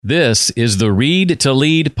This is the Read to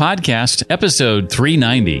Lead podcast, episode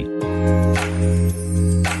 390.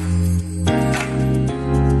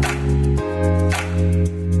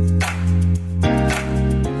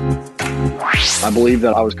 I believe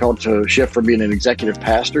that I was called to shift from being an executive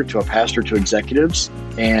pastor to a pastor to executives.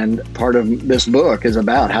 And part of this book is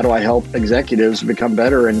about how do I help executives become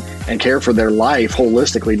better and care for their life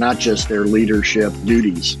holistically, not just their leadership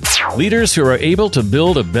duties. Leaders who are able to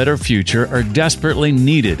build a better future are desperately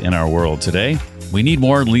needed in our world today. We need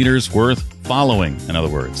more leaders worth following, in other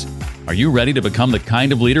words. Are you ready to become the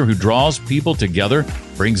kind of leader who draws people together,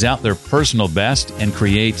 brings out their personal best, and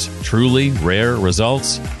creates truly rare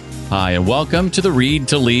results? Hi, and welcome to the Read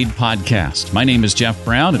to Lead podcast. My name is Jeff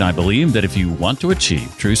Brown, and I believe that if you want to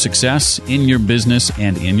achieve true success in your business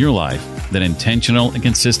and in your life, then intentional and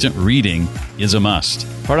consistent reading is a must.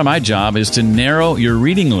 Part of my job is to narrow your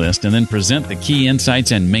reading list and then present the key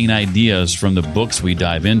insights and main ideas from the books we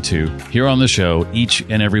dive into here on the show each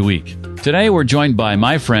and every week. Today, we're joined by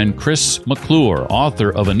my friend Chris McClure,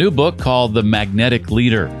 author of a new book called The Magnetic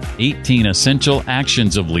Leader, 18 Essential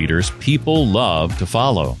Actions of Leaders People Love to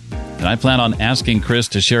Follow. And I plan on asking Chris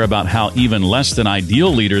to share about how even less than ideal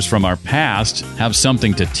leaders from our past have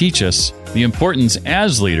something to teach us, the importance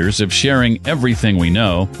as leaders of sharing everything we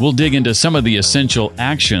know. We'll dig into some of the essential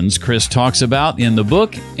actions Chris talks about in the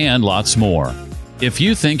book and lots more. If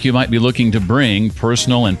you think you might be looking to bring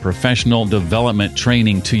personal and professional development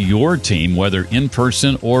training to your team, whether in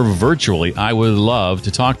person or virtually, I would love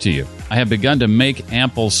to talk to you. I have begun to make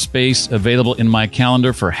ample space available in my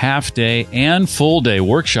calendar for half-day and full-day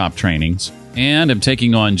workshop trainings, and I'm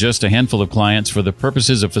taking on just a handful of clients for the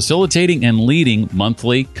purposes of facilitating and leading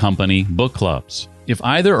monthly company book clubs. If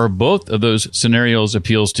either or both of those scenarios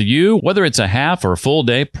appeals to you, whether it's a half or full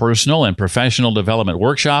day personal and professional development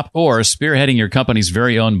workshop or spearheading your company's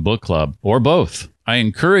very own book club, or both, I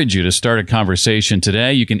encourage you to start a conversation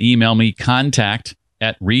today. You can email me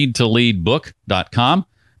contact@readtoleadbook.com.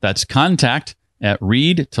 That's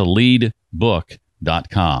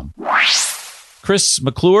contact@readtoleadbook.com. Chris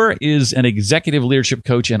McClure is an executive leadership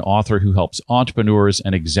coach and author who helps entrepreneurs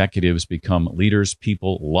and executives become leaders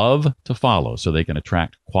people love to follow so they can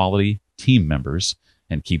attract quality team members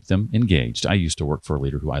and keep them engaged. I used to work for a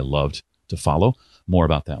leader who I loved to follow. More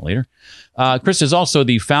about that later. Chris is also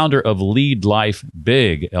the founder of Lead Life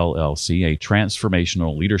Big, LLC, a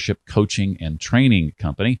transformational leadership coaching and training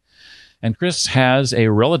company. And Chris has a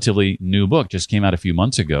relatively new book, just came out a few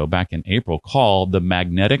months ago, back in April, called The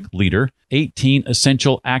Magnetic Leader, 18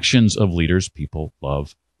 Essential Actions of Leaders People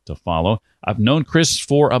Love to Follow. I've known Chris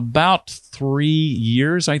for about 3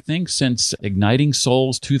 years, I think, since Igniting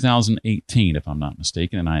Souls 2018, if I'm not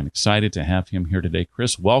mistaken, and I am excited to have him here today.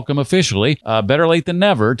 Chris, welcome officially, better late than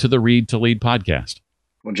never, to the Read to Lead podcast.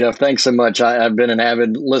 Well, Jeff, thanks so much. I've been an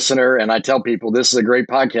avid listener, and I tell people this is a great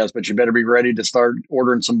podcast, but you better be ready to start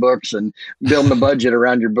ordering some books and building a budget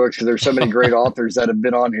around your books because there's so many great authors that have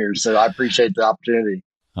been on here. So I appreciate the opportunity.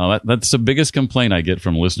 Oh, that's the biggest complaint I get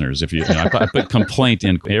from listeners. If I put complaint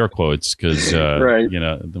in air quotes because right.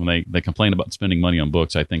 When they complain about spending money on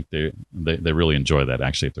books, I think they really enjoy that.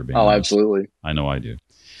 Actually, if they're being honest. Absolutely. I know I do.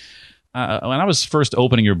 When I was first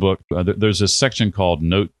opening your book, there's a section called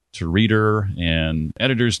Note to Reader and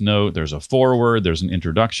Editor's Note. There's a foreword, there's an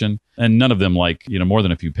introduction, and none of them more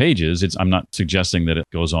than a few pages. I'm not suggesting that it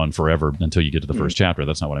goes on forever until you get to the first chapter.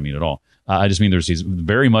 That's not what I mean at all. I just mean there's these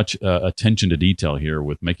very much attention to detail here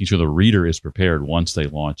with making sure the reader is prepared once they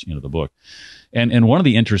launch into the book. And one of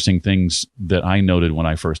the interesting things that I noted when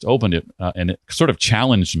I first opened it, and it sort of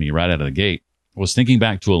challenged me right out of the gate, was thinking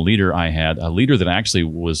back to a leader I had, a leader that actually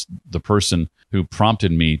was the person who prompted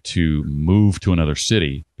me to move to another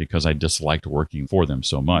city because I disliked working for them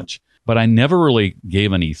so much. But I never really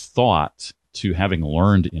gave any thought to having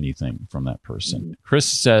learned anything from that person. Chris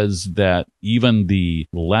says that even the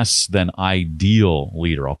less than ideal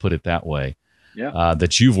leader, I'll put it that way,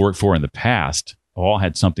 that you've worked for in the past all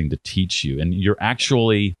had something to teach you, and you're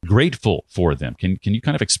actually grateful for them. Can you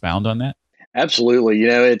kind of expound on that? Absolutely.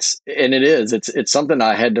 It's something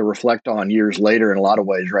I had to reflect on years later in a lot of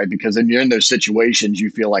ways, right? Because when you're in those situations, you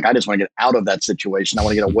feel like I just want to get out of that situation. I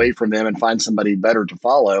want to get away from them and find somebody better to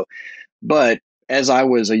follow. But as I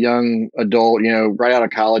was a young adult, right out of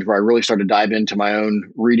college, where I really started to dive into my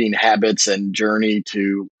own reading habits and journey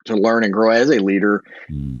to learn and grow as a leader,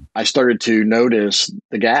 I started to notice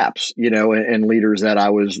the gaps, in leaders that I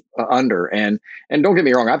was under. And don't get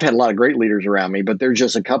me wrong, I've had a lot of great leaders around me, but there's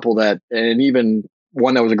just a couple that, and even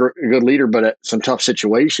one that was a good leader, but at some tough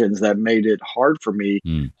situations that made it hard for me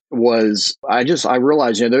Mm. was I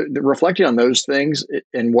realized, reflecting on those things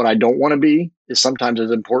and what I don't want to be is sometimes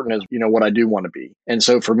as important as, what I do want to be. And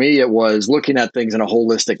so for me, it was looking at things in a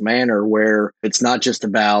holistic manner where it's not just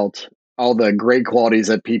about all the great qualities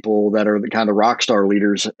that people that are the kind of rock star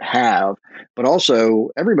leaders have, but also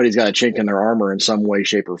everybody's got a chink in their armor in some way,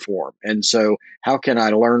 shape, or form. And so how can I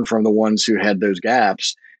learn from the ones who had those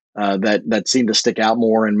gaps that seem to stick out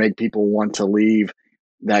more and make people want to leave,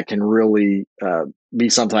 that can really be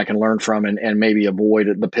something I can learn from and maybe avoid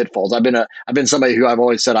the pitfalls. I've been somebody who I've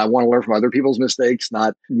always said I want to learn from other people's mistakes,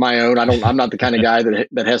 not my own. I'm not the kind of guy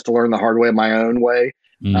that has to learn the hard way my own way.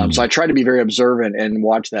 So I try to be very observant and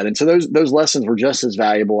watch that. And so those lessons were just as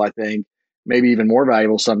valuable, I think, maybe even more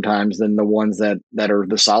valuable sometimes than the ones that are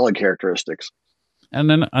the solid characteristics. And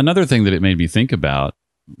then another thing that it made me think about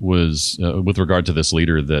was with regard to this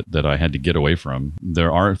leader that I had to get away from.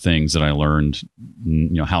 There are things that I learned,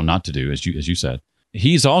 how not to do, as you said.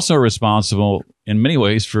 He's also responsible in many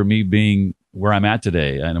ways for me being where I'm at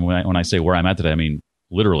today. And when I say where I'm at today, I mean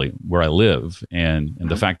literally where I live, and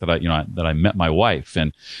the fact that I met my wife,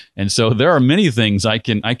 and so there are many things I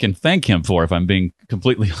can thank him for if I'm being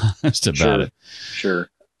completely honest about it. Sure.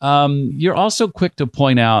 You're also quick to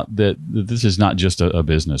point out that this is not just a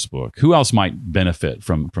business book. Who else might benefit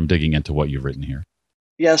from digging into what you've written here?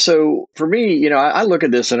 Yeah. So for me, I look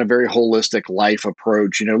at this in a very holistic life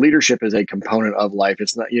approach. Leadership is a component of life.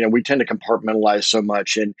 It's not, we tend to compartmentalize so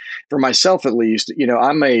much. And for myself, at least,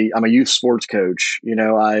 I'm a youth sports coach.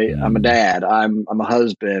 I'm a dad. I'm a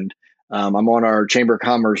husband. I'm on our Chamber of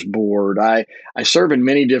Commerce board. I serve in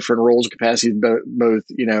many different roles and capacities, both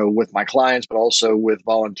with my clients, but also with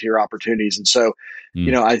volunteer opportunities. And so,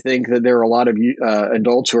 I think that there are a lot of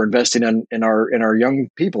adults who are investing in our young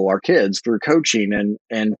people, our kids, through coaching.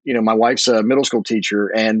 And my wife's a middle school teacher.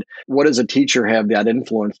 And what does a teacher have that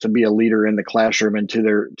influence to be a leader in the classroom and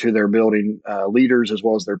to their building leaders as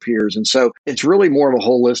well as their peers? And so it's really more of a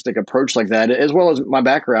holistic approach like that, as well as my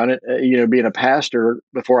background, being a pastor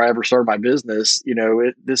before I ever started my business.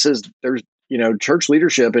 There's church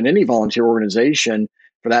leadership in any volunteer organization,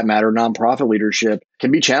 for that matter, nonprofit leadership,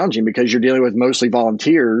 can be challenging because you're dealing with mostly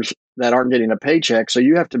volunteers that aren't getting a paycheck. So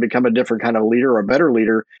you have to become a different kind of leader, or a better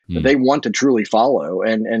leader that they want to truly follow,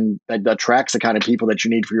 and that attracts the kind of people that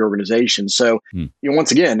you need for your organization. So,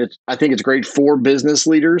 once again, I think it's great for business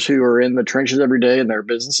leaders who are in the trenches every day in their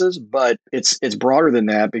businesses, but it's broader than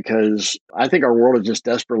that, because I think our world is just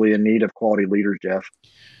desperately in need of quality leaders, Jeff.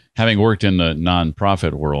 Having worked in the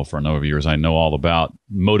nonprofit world for a number of years, I know all about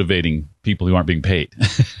motivating people who aren't being paid.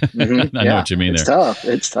 I know what you mean there.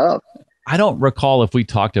 It's tough. I don't recall if we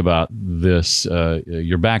talked about this,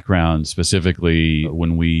 your background specifically,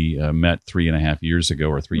 when we met 3.5 years ago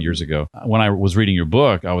or 3 years ago. When I was reading your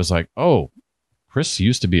book, I was like, oh, Chris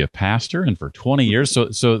used to be a pastor, and for 20 years.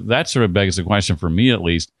 So that sort of begs the question, for me at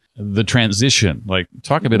least, the transition. Like,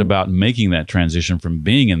 talk a bit about making that transition from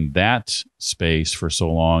being in that space for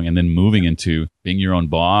so long and then moving into being your own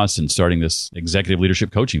boss and starting this executive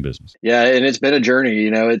leadership coaching business. Yeah, and it's been a journey.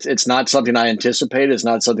 It's not something I anticipated. It's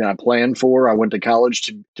not something I planned for. I went to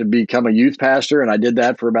college to become a youth pastor, and I did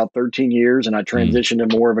that for about 13 years. And I transitioned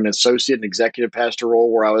to more of an associate and executive pastor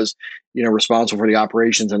role, where I was, responsible for the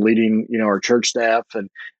operations and leading, our church staff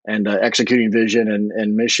and executing vision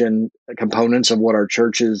and mission components of what our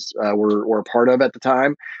churches were a part of at the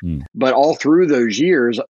time. But all through those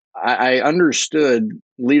years, I understood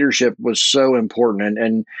leadership was so important.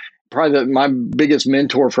 And probably my biggest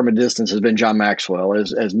mentor from a distance has been John Maxwell,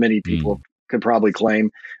 as many people could probably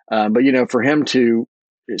claim. But, for him to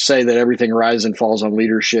say that everything rises and falls on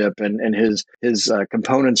leadership, and his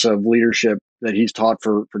components of leadership that he's taught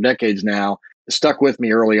for decades now, stuck with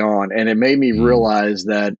me early on. And it made me realize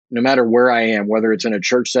that no matter where I am, whether it's in a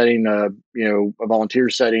church setting, a volunteer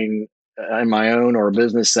setting, in my own, or a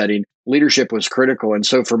business setting, leadership was critical. And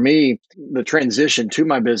so for me, the transition to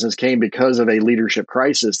my business came because of a leadership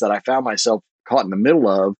crisis that I found myself caught in the middle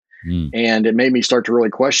of. And it made me start to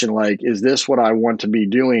really question, like, is this what I want to be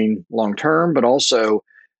doing long term? But also,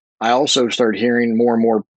 I also started hearing more and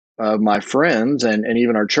more of my friends and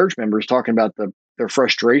even our church members talking about their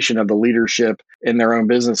frustration of the leadership in their own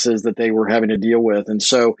businesses that they were having to deal with. And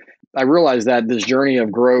so I realized that this journey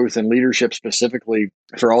of growth and leadership, specifically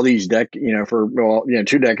for all these 2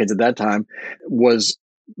 decades at that time, was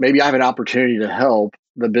maybe I have an opportunity to help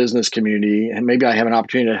the business community, and maybe I have an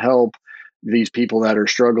opportunity to help these people that are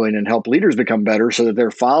struggling, and help leaders become better so that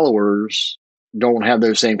their followers don't have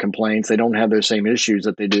those same complaints. They don't have those same issues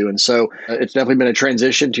that they do. And so it's definitely been a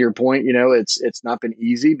transition. To your point, it's not been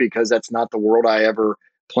easy, because that's not the world I ever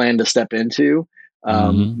planned to step into.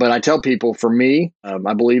 Hmm. But I tell people, for me,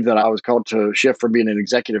 I believe that I was called to shift from being an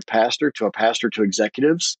executive pastor to a pastor to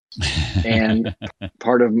executives. And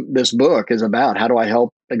part of this book is about how do I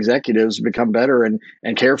help executives become better and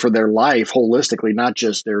care for their life holistically, not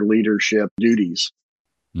just their leadership duties.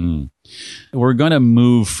 Mm. We're going to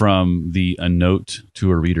move from the a note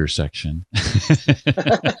to a reader section.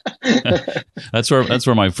 That's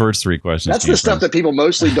where my first three questions That's came the stuff from. that people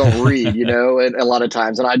mostly don't read, and a lot of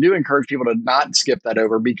times. And I do encourage people to not skip that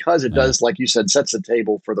over because it Yeah. does, like you said, sets the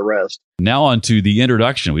table for the rest. Now on to the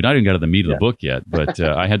introduction. We've not even got to the meat of Yeah. the book yet, but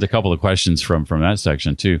I had a couple of questions from that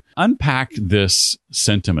section too. Unpack this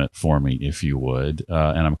sentiment for me, if you would.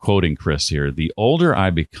 And I'm quoting Chris here. The older I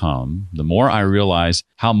become, the more I realize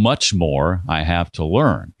how much more I have to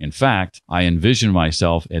learn. In fact, I envision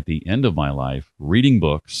myself at the end of my life reading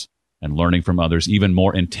books and learning from others even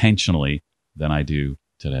more intentionally than I do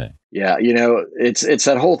today. Yeah, it's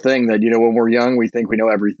that whole thing that, when we're young, we think we know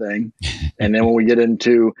everything. And then when we get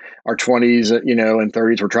into our 20s, and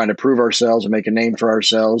 30s, we're trying to prove ourselves and make a name for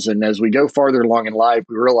ourselves. And as we go farther along in life,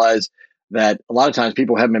 we realize that a lot of times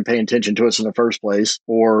people haven't been paying attention to us in the first place,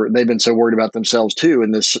 or they've been so worried about themselves too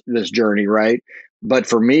in this journey, right? But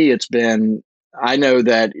for me, I know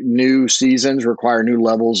that new seasons require new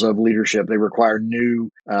levels of leadership. They require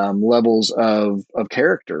new levels of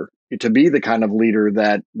character to be the kind of leader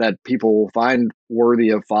that people find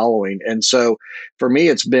worthy of following. And so for me,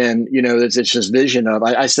 it's been, it's this vision of,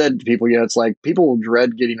 I said to people, it's like people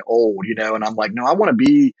dread getting old, and I'm like, no, I want to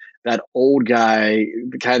be that old guy,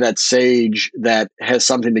 kind of that sage that has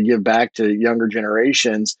something to give back to younger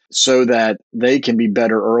generations so that they can be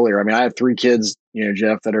better earlier. I mean, I have 3 kids,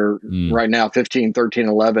 Jeff, that are right now 15, 13,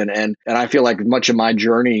 11. And I feel like much of my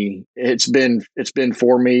journey, it's been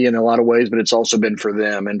for me in a lot of ways, but it's also been for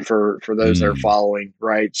them and for those that are following.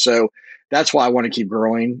 Right. So that's why I want to keep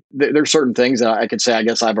growing. There's certain things that I could say, I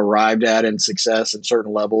guess I've arrived at in success at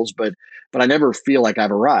certain levels, but I never feel like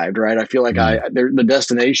I've arrived. Right. I feel like the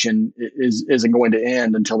destination isn't going to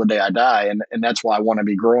end until the day I die. And that's why I want to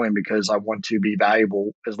be growing, because I want to be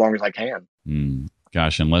valuable as long as I can.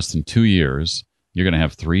 Gosh, in less than 2 years, you're going to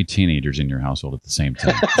have 3 teenagers in your household at the same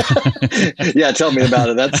time. Yeah, tell me about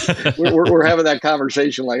it. We're having that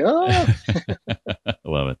conversation like, oh.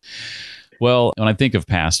 Love it. Well, when I think of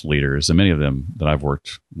past leaders, and many of them that I've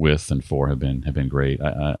worked with and for have been great.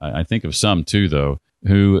 I think of some too, though,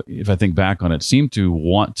 who, if I think back on it, seem to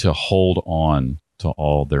want to hold on to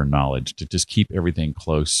all their knowledge, to just keep everything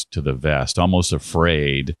close to the vest, almost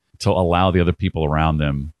afraid to allow the other people around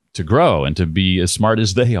them to grow and to be as smart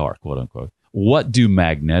as they are, quote unquote. What do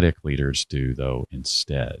magnetic leaders do, though,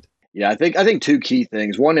 instead? Yeah, I think 2 key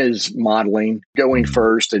things. One is modeling, going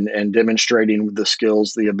first and demonstrating the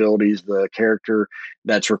skills, the abilities, the character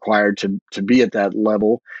that's required to be at that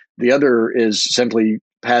level. The other is simply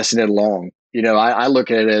passing it along. I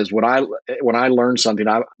look at it as when I learn something,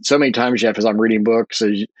 so many times, Jeff, as I'm reading books,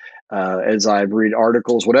 as I read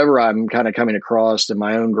articles, whatever I'm kind of coming across in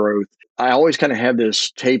my own growth, I always kind of have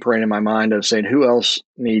this tape running in my mind of saying, who else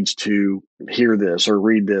needs to hear this or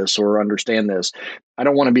read this or understand this? I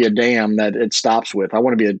don't want to be a dam that it stops with. I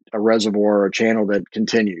want to be a reservoir or a channel that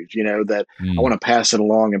continues, that I want to pass it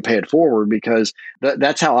along and pay it forward, because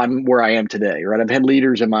that's how I'm where I am today, right? I've had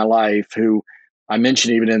leaders in my life who I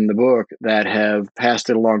mentioned even in the book that have passed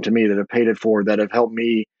it along to me, that have paid it forward, that have helped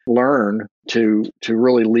me learn to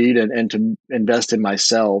really lead and to invest in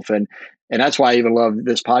myself. And that's why I even love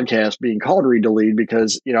this podcast being called Read to Lead,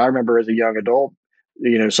 because, I remember as a young adult,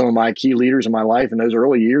 some of my key leaders in my life in those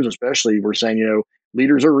early years, especially, were saying,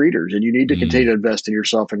 leaders are readers and you need to continue to invest in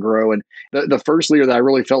yourself and grow. And the first leader that I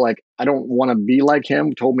really felt like I don't want to be like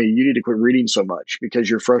him told me, you need to quit reading so much because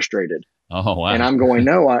you're frustrated. Oh, wow. And I'm going,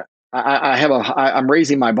 no, I'm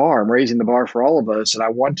raising my bar. I'm raising the bar for all of us. And I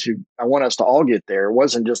want us to all get there. It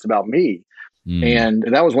wasn't just about me. And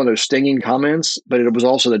that was one of those stinging comments, but it was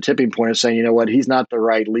also the tipping point of saying, you know what, he's not the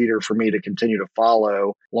right leader for me to continue to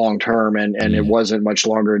follow long term. And it wasn't much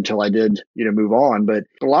longer until I did, move on. But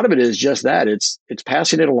a lot of it is just that it's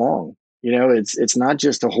passing it along. It's not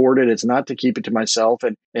just to hoard it. It's not to keep it to myself.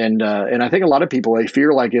 And I think a lot of people, they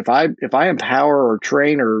fear like if I empower or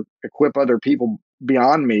train or equip other people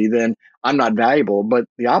beyond me, then I'm not valuable. But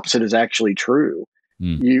the opposite is actually true.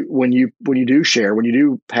 When you do share, when you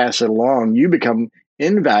do pass it along, you become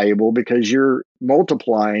invaluable because you're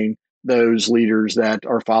multiplying those leaders that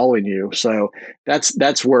are following you. So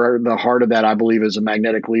that's where the heart of that, I believe, as a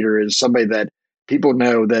magnetic leader, is somebody that people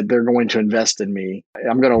know that they're going to invest in me.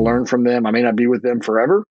 I'm going to learn from them. I may not be with them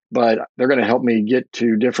forever, but they're going to help me get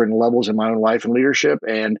to different levels in my own life and leadership.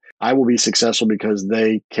 And I will be successful because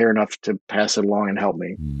they care enough to pass it along and help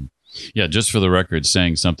me. Yeah, just for the record,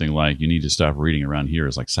 saying something like "you need to stop reading around here"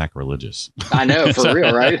 is like sacrilegious. I know, for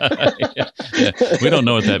real, right? Yeah. We don't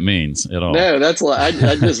know what that means at all. No, that's like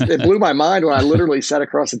I just it blew my mind when I literally sat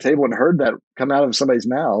across the table and heard that come out of somebody's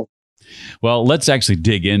mouth. Well, let's actually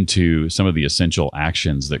dig into some of the essential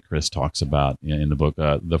actions that Chris talks about in the book.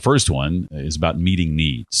 The first one is about meeting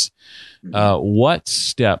needs. What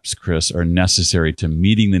steps, Chris, are necessary to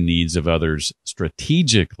meeting the needs of others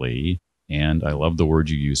strategically? And I love the word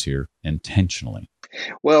you use here, intentionally.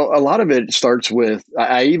 Well, a lot of it starts with,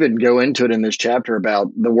 I even go into it in this chapter about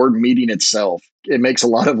the word meeting itself. It makes a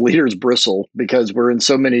lot of leaders bristle because we're in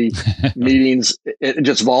so many meetings,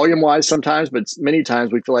 just volume wise sometimes, but many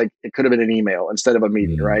times we feel like it could have been an email instead of a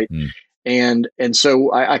meeting, right? And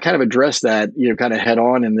so I kind of address that, kind of head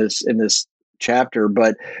on in this chapter.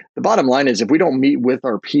 But the bottom line is, if we don't meet with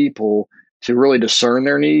our people to really discern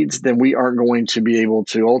their needs, then we aren't going to be able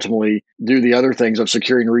to ultimately do the other things of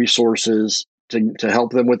securing resources to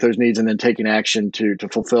help them with those needs, and then taking action to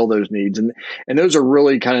fulfill those needs. And those are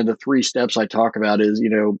really kind of the three steps I talk about is,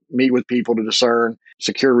 meet with people to discern,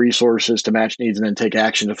 secure resources to match needs, and then take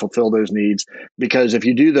action to fulfill those needs. Because if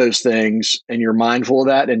you do those things and you're mindful of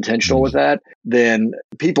that, intentional with that, then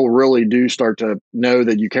people really do start to know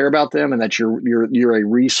that you care about them and that you're a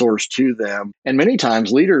resource to them. And many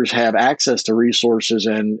times leaders have access to resources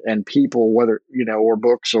and people, whether, or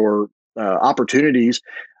books or opportunities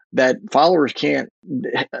that followers can't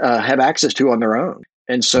have access to on their own.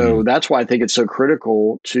 And so that's why I think it's so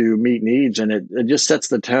critical to meet needs. And it just sets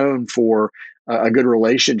the tone for a good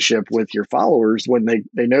relationship with your followers when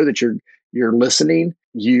they know that you're listening,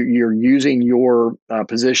 you're using your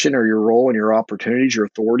position or your role and your opportunities, your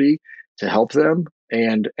authority to help them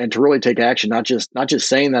and to really take action, not just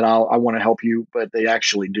saying that I want to help you, but they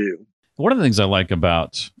actually do. One of the things I like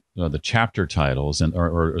about the chapter titles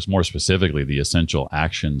or more specifically the essential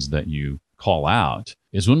actions that you call out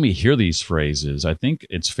is when we hear these phrases, I think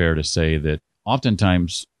it's fair to say that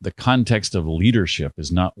oftentimes the context of leadership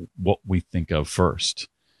is not what we think of first.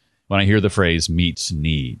 When I hear the phrase meets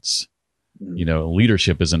needs,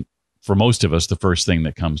 leadership isn't, for most of us, the first thing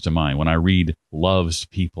that comes to mind. When I read loves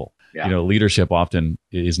people, leadership often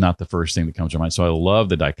is not the first thing that comes to mind. So I love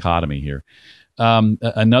the dichotomy here.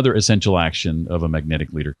 Another essential action of a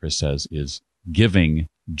magnetic leader, Chris says, is giving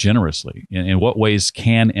generously. In what ways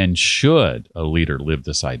can and should a leader live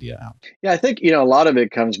this idea out? Yeah, I think, a lot of it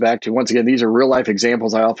comes back to, once again, these are real life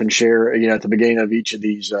examples I often share, at the beginning of each of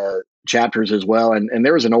these chapters as well. And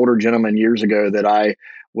there was an older gentleman years ago that I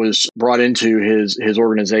was brought into his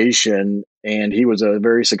organization, and he was a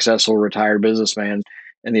very successful retired businessman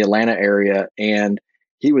in the Atlanta area. And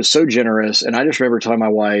he was so generous. And I just remember telling my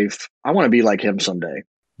wife, I want to be like him someday.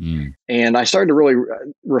 And I started to really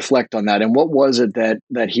reflect on that. And what was it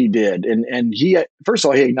that he did? And he, first of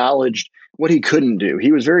all, he acknowledged what he couldn't do.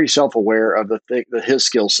 He was very self-aware of his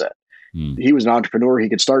skill set. He was an entrepreneur. He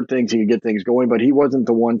could start things, he could get things going, but he wasn't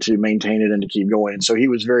the one to maintain it and to keep going. And so he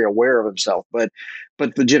was very aware of himself. But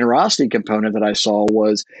the generosity component that I saw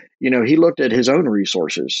was, he looked at his own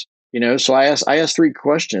resources. So I asked three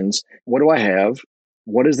questions. What do I have?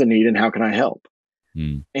 What is the need, and how can I help?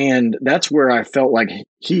 And that's where I felt like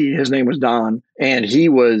his name was Don, and he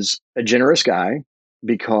was a generous guy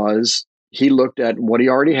because he looked at what he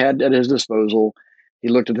already had at his disposal. He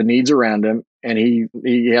looked at the needs around him, and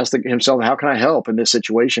he asked himself, how can I help in this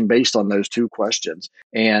situation based on those two questions?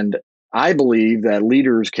 And I believe that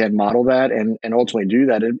leaders can model that and ultimately do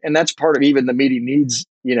that. And that's part of even the meeting needs,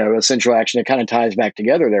 essential action. It kind of ties back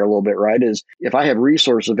together there a little bit, right? Is if I have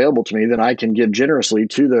resources available to me, then I can give generously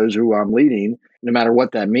to those who I'm leading, no matter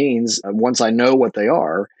what that means, once I know what they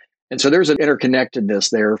are. And so there's an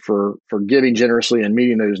interconnectedness there for giving generously and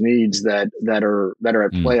meeting those needs that are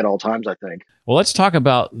at play at all times, I think. Well, let's talk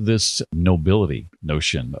about this nobility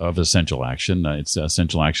notion of essential action. It's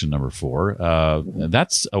essential action number 4.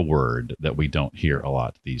 That's a word that we don't hear a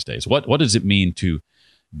lot these days. What does it mean to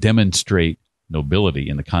demonstrate nobility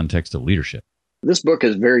in the context of leadership? This book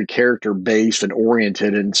is very character-based and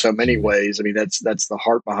oriented in so many ways. I mean, that's the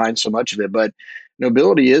heart behind so much of it. But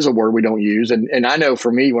nobility is a word we don't use. And I know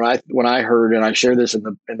for me, when I heard, and I share this in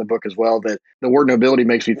the book as well, that the word nobility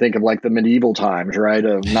makes me think of like the medieval times, right?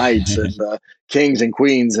 Of knights and kings and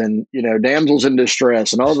queens and, damsels in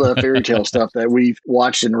distress and all the fairy tale stuff that we've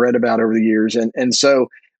watched and read about over the years. And so,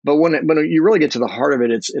 but when you really get to the heart of it,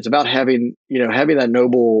 it's about having that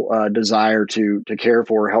noble desire to care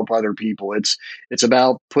for, help other people. It's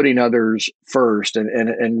about putting others first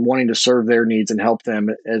and wanting to serve their needs and help them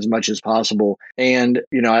as much as possible. And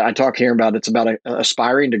I talk here about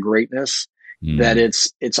aspiring to greatness. That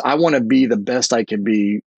it's I want to be the best I can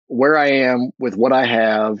be where I am with what I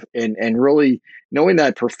have, and really knowing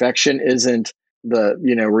that perfection isn't the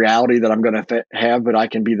reality that I'm going to have, but I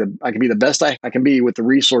can be the best I can be with the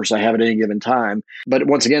resource I have at any given time. But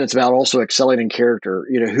once again, it's about also excelling in character.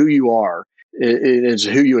 Who you are is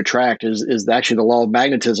who you attract. Is actually the law of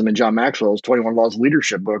magnetism in John Maxwell's 21 Laws of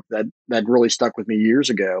Leadership book that really stuck with me years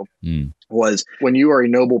ago. Was when you are a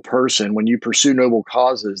noble person, when you pursue noble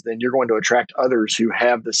causes, then you're going to attract others who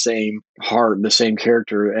have the same heart, the same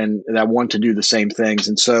character, and that want to do the same things.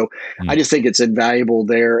 And so I just think it's invaluable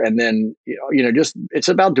there. And then, just it's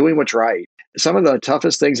about doing what's right. Some of the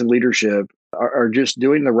toughest things in leadership are just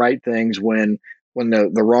doing the right things when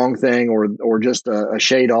the wrong thing or just a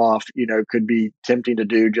shade off, could be tempting to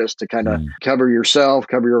do just to kind of cover yourself,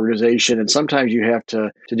 cover your organization. And sometimes you have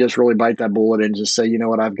to just really bite that bullet and just say, you know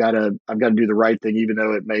what, I've got to do the right thing, even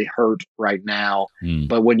though it may hurt right now.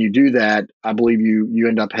 But when you do that, I believe you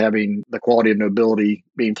end up having the quality of nobility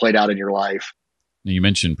being played out in your life. You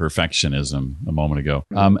mentioned perfectionism a moment ago.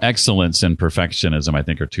 Excellence and perfectionism, I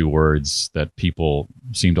think, are two words that people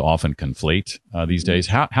seem to often conflate these days.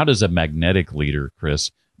 How does a magnetic leader,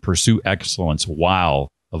 Chris, pursue excellence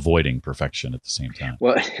while avoiding perfection at the same time?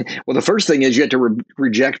 Well, the first thing is you have to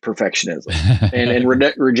reject perfectionism and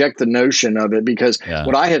reject the notion of it, because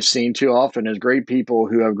what I have seen too often is great people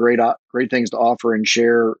who have great things to offer and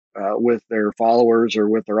share with their followers or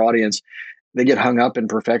with their audience. They get hung up in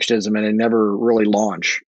perfectionism and they never really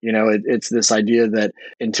launch. It's this idea that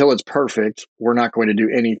until it's perfect, we're not going to do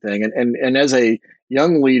anything. And as a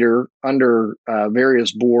young leader under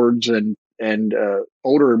various boards and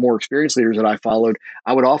older and more experienced leaders that I followed,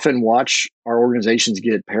 I would often watch our organizations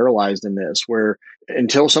get paralyzed in this, where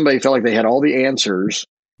until somebody felt like they had all the answers,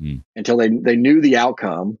 until they knew the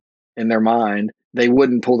outcome in their mind, they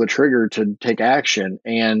wouldn't pull the trigger to take action.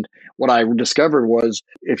 And what I discovered was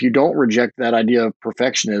if you don't reject that idea of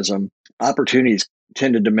perfectionism, opportunities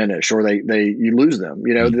tend to diminish, or you lose them,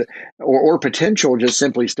 or potential just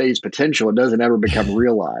simply stays potential. It doesn't ever become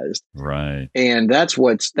realized. Right. And that's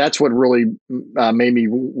what really made me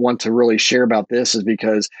want to really share about this, is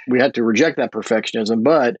because we had to reject that perfectionism,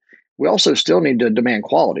 but we also still need to demand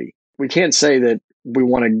quality. We can't say that we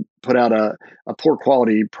want to put out a poor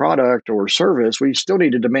quality product or service. We still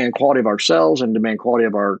need to demand quality of ourselves and demand quality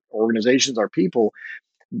of our organizations, our people,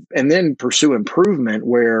 and then pursue improvement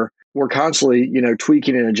where we're constantly,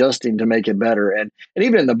 tweaking and adjusting to make it better. And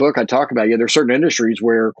even in the book, I talk about, there's certain industries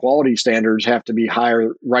where quality standards have to be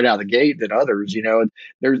higher right out of the gate than others.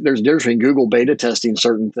 There's a difference between Google beta testing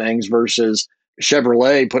certain things versus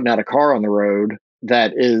Chevrolet putting out a car on the road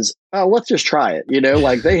that is, let's just try it.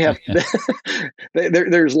 Like they have,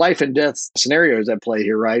 there's life and death scenarios at play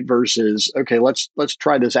here, right? Versus, okay, let's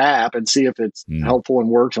try this app and see if it's helpful and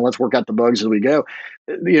works, and let's work out the bugs as we go.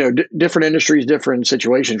 Different industries, different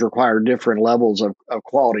situations require different levels of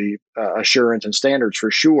quality assurance and standards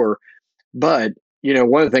for sure. But,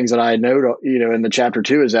 one of the things that I note, in the chapter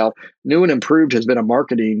 2 is how new and improved has been a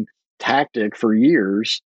marketing tactic for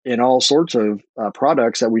years in all sorts of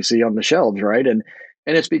products that we see on the shelves, right? And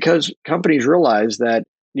it's because companies realize that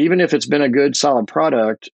even if it's been a good, solid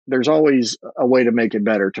product, there's always a way to make it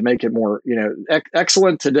better, to make it more,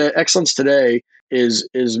 excellence today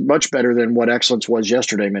is much better than what excellence was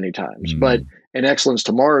yesterday many times. But an excellence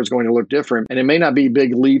tomorrow is going to look different. And it may not be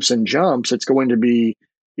big leaps and jumps. It's going to be,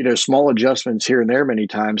 small adjustments here and there many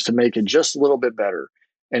times to make it just a little bit better.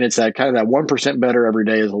 And it's that kind of that 1% better every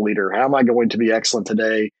day as a leader. How am I going to be excellent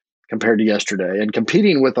today compared to yesterday? And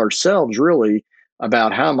competing with ourselves really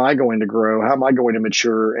about how am I going to grow? How am I going to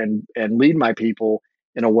mature and lead my people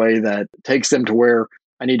in a way that takes them to where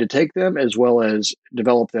I need to take them, as well as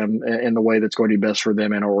develop them in the way that's going to be best for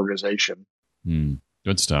them and our organization.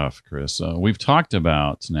 Good stuff, Chris. We've talked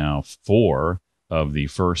about now 4 of the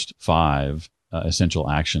first 5 essential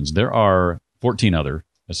actions. There are 14 other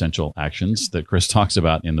essential actions that Chris talks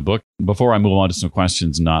about in the book. Before I move on to some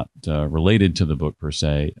questions not related to the book per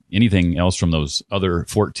se, anything else from those other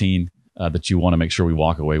 14 that you want to make sure we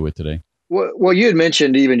walk away with today? Well, you had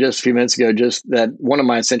mentioned even just a few minutes ago, just that one of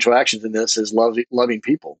my essential actions in this is loving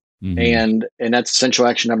people. And that's essential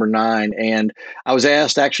action number 9. And I was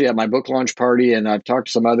asked actually at my book launch party, and I've talked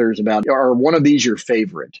to some others about, are one of these your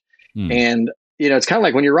favorite? And it's kind of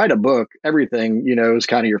like when you write a book, everything, is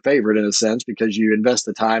kind of your favorite in a sense, because you invest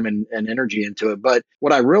the time and energy into it. But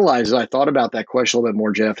what I realized as I thought about that question a little bit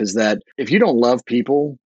more, Jeff, is that if you don't love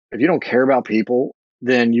people, if you don't care about people,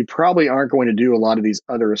 then you probably aren't going to do a lot of these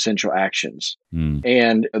other essential actions.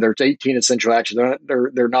 And there's 18 essential actions.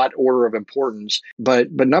 They're not order of importance,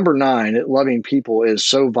 but number 9, loving people is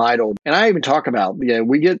so vital. And I even talk about,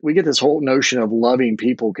 we get this whole notion of loving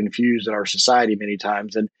people confused in our society many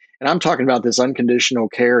times. And And I'm talking about this unconditional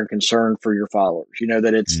care and concern for your followers,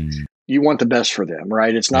 that it's, you want the best for them,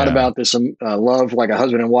 right? It's not about this love like a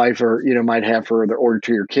husband and wife or, might have for or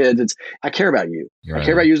to your kids. It's, I care about you. Right. I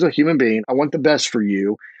care about you as a human being. I want the best for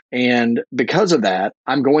you. And because of that,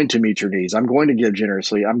 I'm going to meet your needs. I'm going to give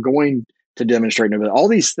generously. I'm going to demonstrate all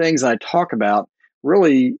these things I talk about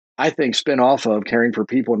really, I think, spin off of caring for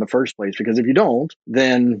people in the first place. Because if you don't,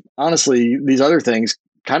 then honestly, these other things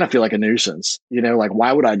kind of feel like a nuisance, like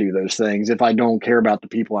why would I do those things if I don't care about the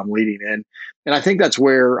people I'm leading in? And I think that's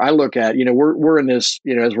where I look at, we're in this,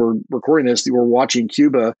 as we're recording this, we're watching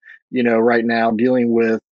Cuba, right now dealing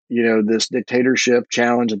with, this dictatorship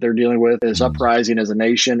challenge that they're dealing with, this uprising as a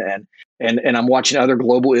nation. And I'm watching other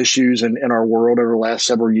global issues in our world over the last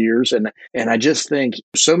several years. And I just think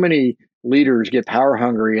so many leaders get power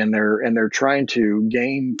hungry and they're trying to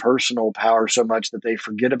gain personal power so much that they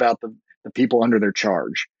forget about the people under their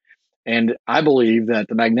charge. And I believe that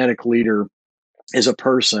the magnetic leader is a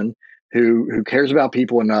person who cares about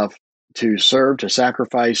people enough to serve, to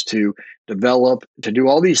sacrifice, to develop, to do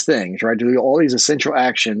all these things, right? To do all these essential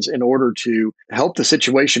actions in order to help the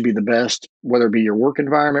situation be the best, whether it be your work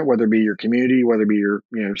environment, whether it be your community, whether it be your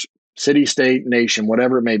city, state, nation,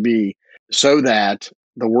 whatever it may be, so that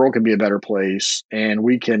the world can be a better place and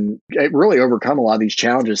we can really overcome a lot of these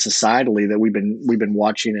challenges societally that we've been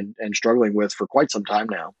watching and struggling with for quite some time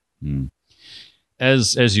now.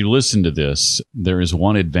 As you listen to this, there is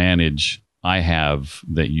one advantage I have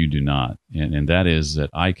that you do not, and that is that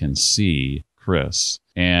I can see Chris,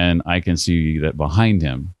 and I can see that behind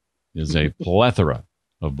him is a plethora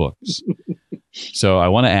of books. So I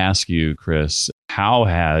want to ask you, Chris, how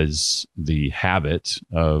has the habit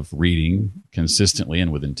of reading consistently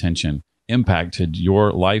and with intention impacted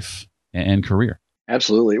your life and career?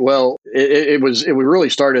 Absolutely. Well, it really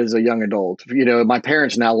started as a young adult. My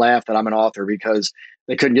parents now laugh that I'm an author because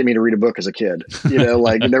they couldn't get me to read a book as a kid.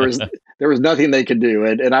 Like there was nothing they could do.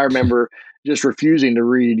 And I remember just refusing to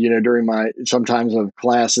read, during my sometimes of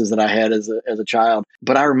classes that I had as a child.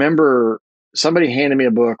 But I remember somebody handed me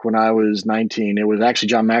a book when I was 19. It was actually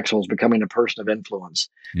John Maxwell's Becoming a Person of Influence.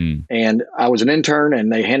 And I was an intern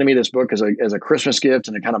and they handed me this book as a Christmas gift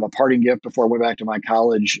and a kind of a parting gift before I went back to my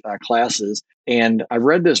college classes. And I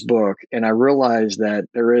read this book and I realized that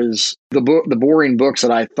there is the boring books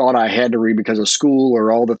that I thought I had to read because of school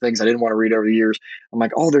or all the things I didn't want to read over the years. I'm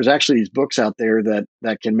like, oh, there's actually these books out there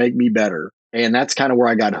that can make me better. And that's kind of where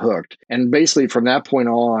I got hooked. And basically from that point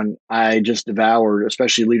on, I just devoured,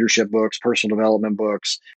 especially leadership books, personal development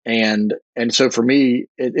books. And so for me,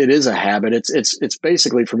 it is a habit. It's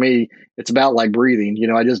basically for me, it's about like breathing.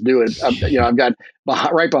 I just do it. I've got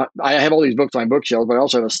I have all these books on my bookshelf, but I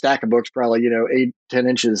also have a stack of books, probably, 8-10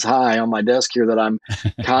 inches high on my desk here that I'm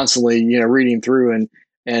constantly, reading through.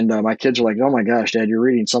 And my kids are like, oh my gosh, Dad, you're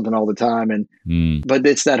reading something all the time. But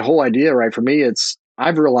it's that whole idea, right? For me,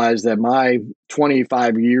 I've realized that my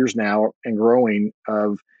 25 years now and growing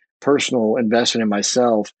of personal investment in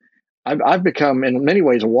myself, I've become in many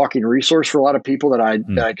ways a walking resource for a lot of people that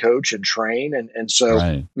I coach and train. And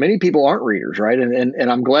so many people aren't readers, right?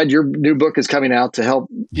 And I'm glad your new book is coming out to help,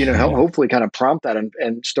 help hopefully kind of prompt that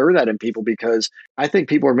and stir that in people, because I think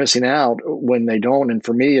people are missing out when they don't. And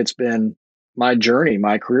for me, it's been my journey,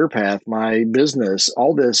 my career path, my business.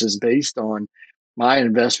 All this is based on my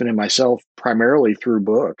investment in myself primarily through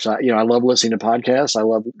books. I love listening to podcasts. I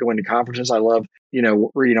love going to conferences. I love,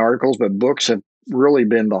 reading articles, but books have really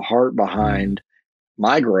been the heart behind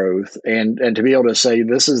my growth. And to be able to say,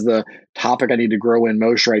 this is the topic I need to grow in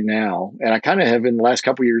most right now. And I kind of have in the last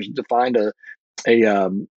couple of years defined a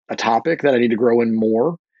topic that I need to grow in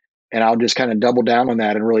more. And I'll just kind of double down on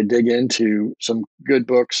that and really dig into some good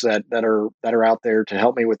books that are out there to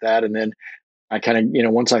help me with that. And then I kind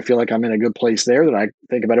of, once I feel like I'm in a good place there, then I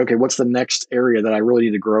think about, okay, what's the next area that I really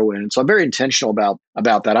need to grow in? And so I'm very intentional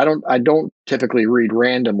about that. I don't typically read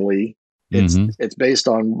randomly. It's based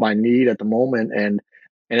on my need at the moment. And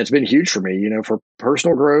it's been huge for me, for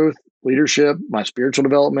personal growth, leadership, my spiritual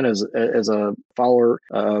development as a follower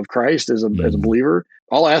of Christ, as a believer,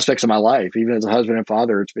 all aspects of my life, even as a husband and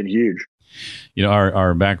father, it's been huge.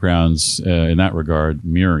 Our backgrounds in that regard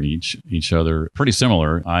mirror each other, pretty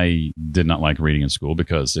similar. I did not like reading in school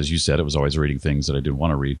because, as you said, it was always reading things that I didn't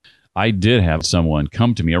want to read. I did have someone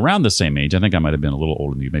come to me around the same age. I think I might have been a little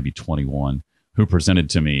older than you, maybe 21, who presented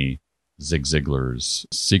to me Zig Ziglar's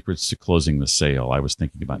Secrets to Closing the Sale. I was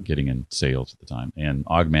thinking about getting in sales at the time. And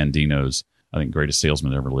Og Mandino's, I think, Greatest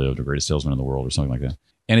Salesman That Ever Lived, or Greatest Salesman in the World, or something like that.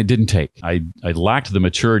 And it didn't take. I lacked the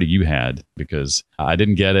maturity you had because I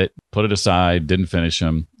didn't get it, put it aside, didn't finish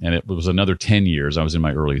them. And it was another 10 years. I was in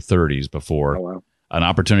my early 30s before an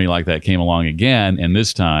opportunity like that came along again, and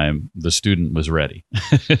this time the student was ready.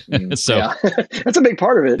 So that's a big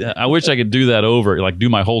part of it. I wish I could do that over, like do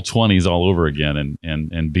my whole 20s all over again,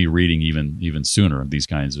 and be reading even sooner these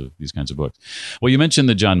kinds of books. Well, you mentioned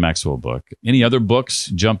the John Maxwell book. Any other books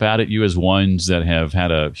jump out at you as ones that have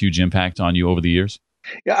had a huge impact on you over the years?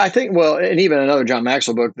 Yeah, I think, well, and even another John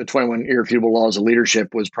Maxwell book, The 21 Irrefutable Laws of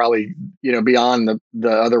Leadership, was probably, beyond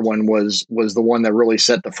the other one was the one that really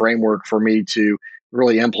set the framework for me to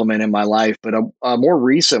really implement in my life. But a more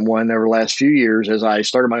recent one over the last few years, as I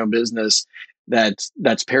started my own business, that's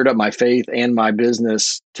paired up my faith and my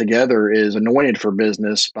business together, is Anointed for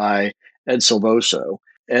Business by Ed Silvoso.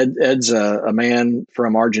 Ed's a man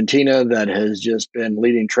from Argentina that has just been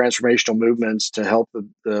leading transformational movements to help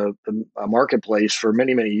the marketplace for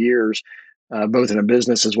many, many years, both in a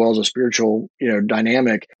business as well as a spiritual,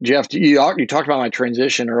 dynamic. Jeff, you talked about my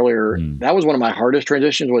transition earlier. That was one of my hardest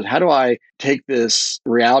transitions, was how do I take this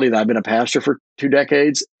reality that I've been a pastor for 2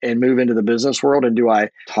 decades and move into the business world? And do I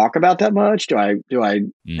talk about that much?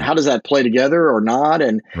 How does that play together or not?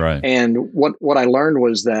 And, right. And what I learned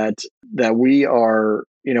was that we are,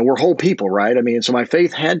 we're whole people, right? I mean, so my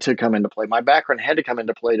faith had to come into play. My background had to come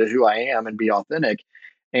into play to who I am and be authentic.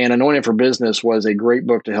 And Anointed for Business was a great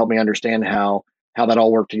book to help me understand how that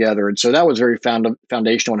all worked together. And so that was very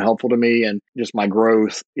foundational and helpful to me, and just my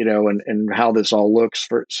growth, and how this all looks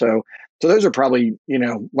for. So those are probably,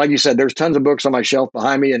 like you said, there's tons of books on my shelf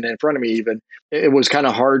behind me and in front of me even. It was kind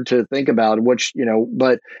of hard to think about which,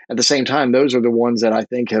 but at the same time, those are the ones that I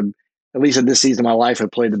think have, at least at this season of my life,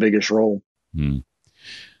 have played the biggest role.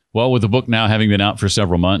 Well, with the book now having been out for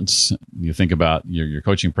several months, you think about your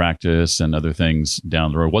coaching practice and other things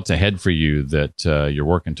down the road. What's ahead for you that you're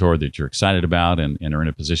working toward, that you're excited about and are in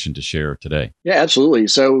a position to share today? Yeah, absolutely.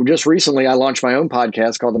 So just recently, I launched my own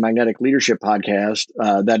podcast called the Magnetic Leadership Podcast.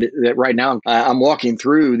 That right now I'm walking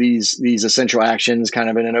through these essential actions kind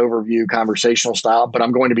of in an overview conversational style, but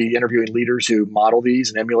I'm going to be interviewing leaders who model these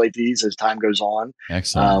and emulate these as time goes on.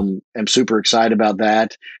 Excellent. I'm super excited about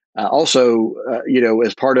that. Also,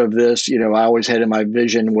 as part of this, I always had in my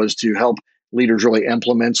vision was to help leaders really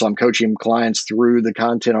implement. So I'm coaching clients through the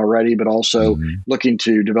content already, but also looking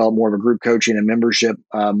to develop more of a group coaching and membership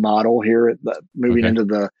model here, moving into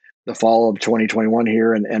the fall of 2021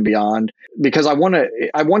 here and beyond, because I want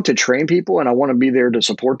to train people and I want to be there to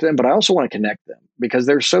support them, but I also want to connect them, because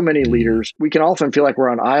there's so many leaders. We can often feel like we're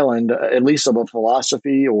on an island, at least of a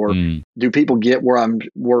philosophy, or do people get where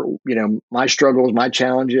my struggles, my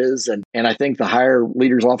challenges. And I think the higher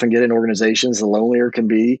leaders often get in organizations, the lonelier it can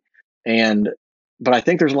be. But I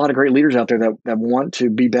think there's a lot of great leaders out there that want to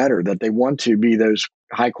be better, that they want to be those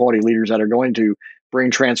high quality leaders that are going to bring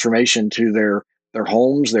transformation to their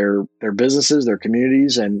homes, their businesses, their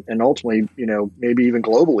communities, and ultimately, maybe even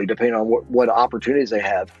globally, depending on what opportunities they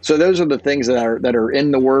have. So those are the things that are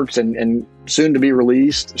in the works and soon to be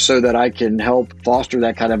released, so that I can help foster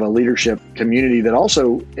that kind of a leadership community that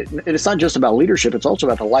also, it's not just about leadership, it's also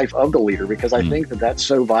about the life of the leader, because I think that's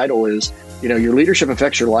so vital is, your leadership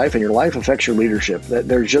affects your life and your life affects your leadership. That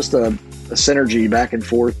there's just a synergy back and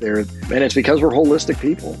forth there. And it's because we're holistic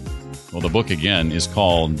people. Well, the book, again, is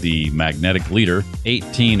called The Magnetic Leader,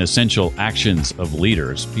 18 Essential Actions of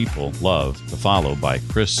Leaders People Love to Follow by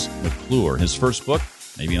Chris McClure. His first book,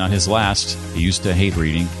 maybe not his last. He used to hate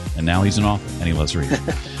reading, and now he's an author, and he loves reading.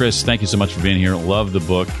 Chris, thank you so much for being here. Love the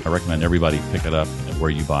book. I recommend everybody pick it up at where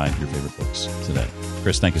you buy your favorite books today.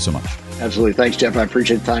 Chris, thank you so much. Absolutely. Thanks, Jeff. I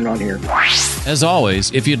appreciate the time on here. As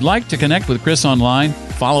always, if you'd like to connect with Chris online,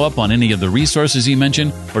 follow up on any of the resources he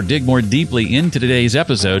mentioned, or dig more deeply into today's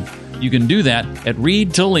episode, you can do that at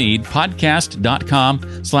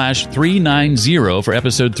readtoleadpodcast.com/390 for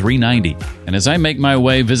episode 390. And as I make my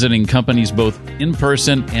way visiting companies both in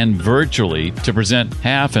person and virtually to present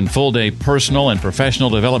half and full day personal and professional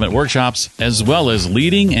development workshops, as well as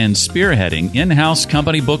leading and spearheading in-house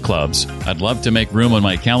company book clubs, I'd love to make room on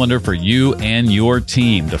my calendar for you and your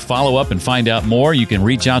team. To follow up and find out more, you can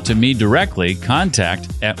reach out to me directly,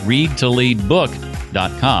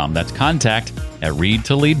 contact@readtoleadbook.com. That's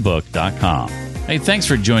contact@readtoleadbook.com. Hey, thanks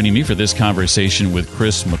for joining me for this conversation with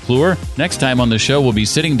Chris McClure. Next time on the show, we'll be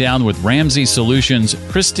sitting down with Ramsey Solutions'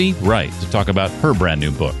 Christy Wright to talk about her brand new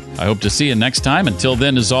book. I hope to see you next time. Until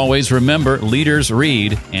then, as always, remember, leaders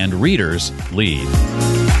read and readers lead.